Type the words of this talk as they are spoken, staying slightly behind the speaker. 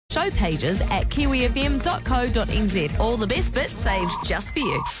show pages at kiwifm.co.nz. All the best bits saved just for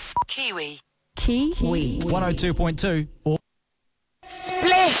you. Kiwi. 102.2 or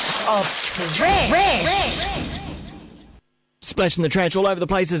Splash of trash. Splashing the trash all over the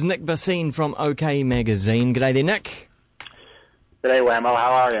place is Nick Bhasin from OK Magazine. G'day there, Nick. G'day, Whammo.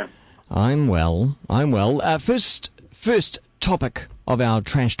 How are you? I'm well. First topic of our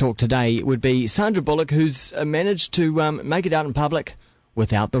trash talk today would be Sandra Bullock, who's managed to make it out in public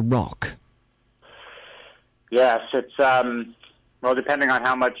without The Rock. Yes, it's well, depending on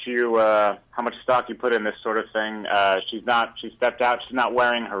how much stock you put in this sort of thing. She stepped out. She's not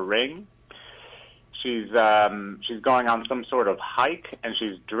wearing her ring. She's going on some sort of hike, and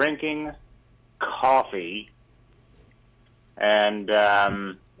she's drinking coffee, and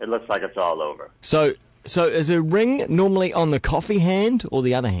it looks like it's all over. So is a ring normally on the coffee hand or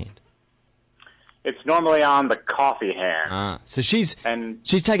the other hand? It's normally on the coffee hand. So she's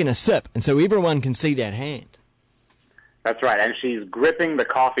taking a sip, and so everyone can see that hand. That's right, and she's gripping the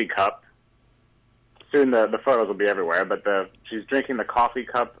coffee cup. Soon the photos will be everywhere, but she's drinking the coffee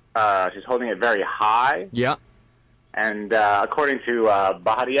cup. She's holding it very high. Yeah. And according to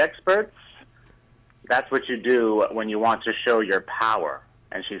body experts, that's what you do when you want to show your power.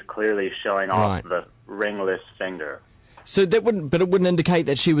 And she's clearly showing off the ringless finger. So it wouldn't indicate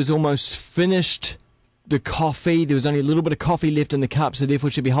that she was almost finished the coffee. There was only a little bit of coffee left in the cup, so therefore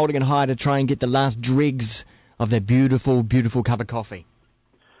she'd be holding it high to try and get the last dregs of that beautiful, beautiful cup of coffee.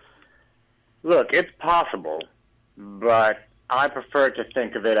 Look, it's possible, but I prefer to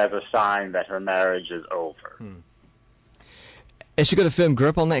think of it as a sign that her marriage is over. Has she got a firm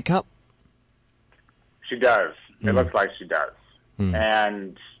grip on that cup? She does. It looks like she does.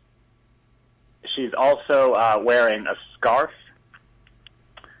 And she's also wearing a scarf,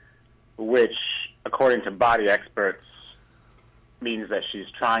 which, according to body experts, means that she's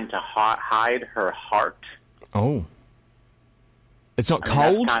trying to hide her heart. Oh. It's not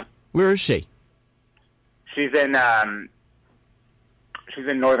cold? Where is she? She's in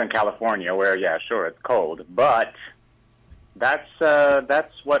Northern California, where, yeah, sure, it's cold, but that's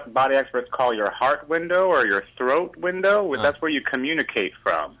what body experts call your heart window or your throat window. That's where you communicate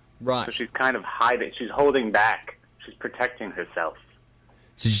from. Right. So she's kind of hiding. She's holding back. She's protecting herself.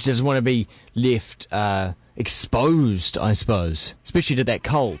 So she doesn't want to be left exposed, I suppose, especially to that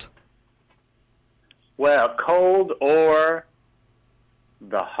cold. Well, cold or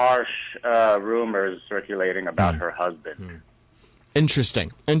the harsh rumors circulating about her husband.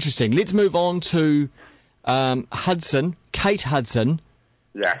 Interesting. Let's move on to Hudson, Kate Hudson.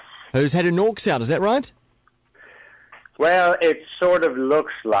 Yes. Who's had her norks out, is that right? Well, it sort of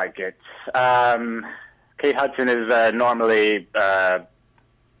looks like it. Kate Hudson is normally,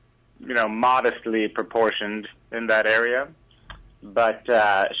 modestly proportioned in that area. But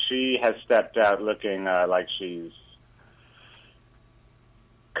she has stepped out looking like she's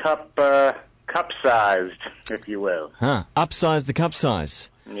cup-sized, if you will. Upsize the cup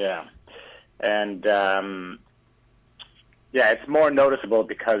size. Yeah. And, it's more noticeable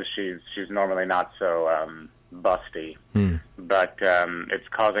because she's normally not so busty. But it's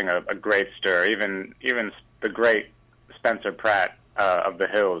causing a great stir. Even the great Spencer Pratt of The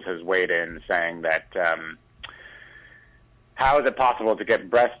Hills has weighed in, saying that how is it possible to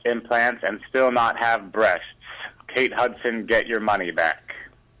get breast implants and still not have breasts? Kate Hudson, get your money back.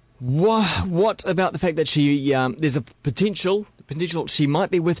 What about the fact that she there's a potential she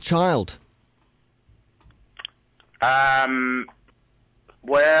might be with child?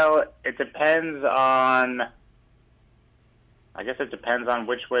 Well, it depends on. I guess it depends on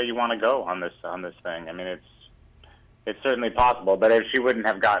which way you want to go on this thing. I mean, it's certainly possible, but if she wouldn't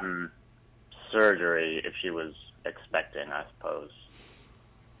have gotten surgery if she was expecting, I suppose.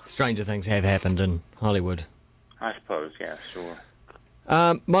 Stranger things have happened in Hollywood. I suppose, yeah, sure.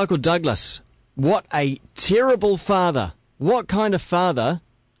 Michael Douglas, what a terrible father. What kind of father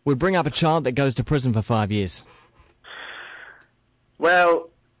would bring up a child that goes to prison for 5 years? Well,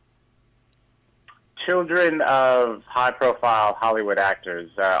 children of high-profile Hollywood actors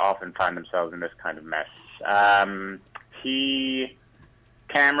often find themselves in this kind of mess.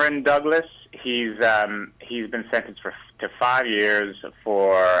 Cameron Douglas, he's been sentenced to 5 years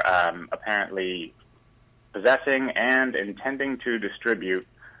for apparently possessing and intending to distribute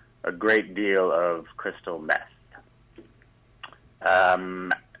a great deal of crystal meth.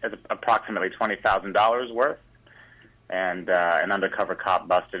 It's approximately $20,000 worth, and an undercover cop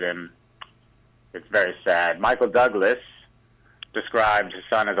busted him. It's very sad. Michael Douglas described his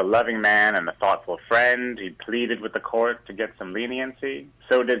son as a loving man and a thoughtful friend. He pleaded with the court to get some leniency.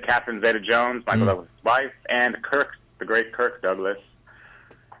 So did Catherine Zeta-Jones, Michael Douglas' wife, and Kirk, the great Kirk Douglas.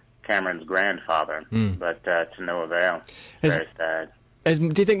 Cameron's grandfather, but to no avail. Very sad.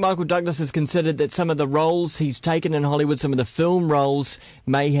 Do you think Michael Douglas has considered that some of the roles he's taken in Hollywood, some of the film roles,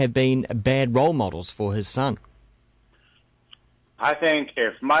 may have been bad role models for his son? I think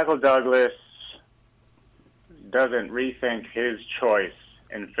if Michael Douglas doesn't rethink his choices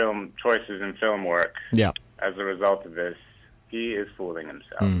in film work as a result of this, he is fooling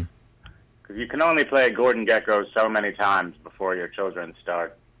himself. Because you can only play Gordon Gekko so many times before your children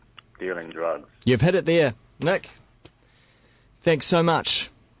start dealing drugs. You've hit it there, Nick. Thanks so much.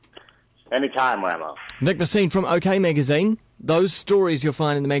 Anytime, Ramo. Nick Bhasin from OK Magazine. Those stories you'll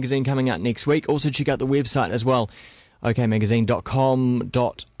find in the magazine coming out next week. Also check out the website as well,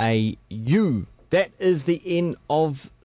 okmagazine.com.au. That is the end of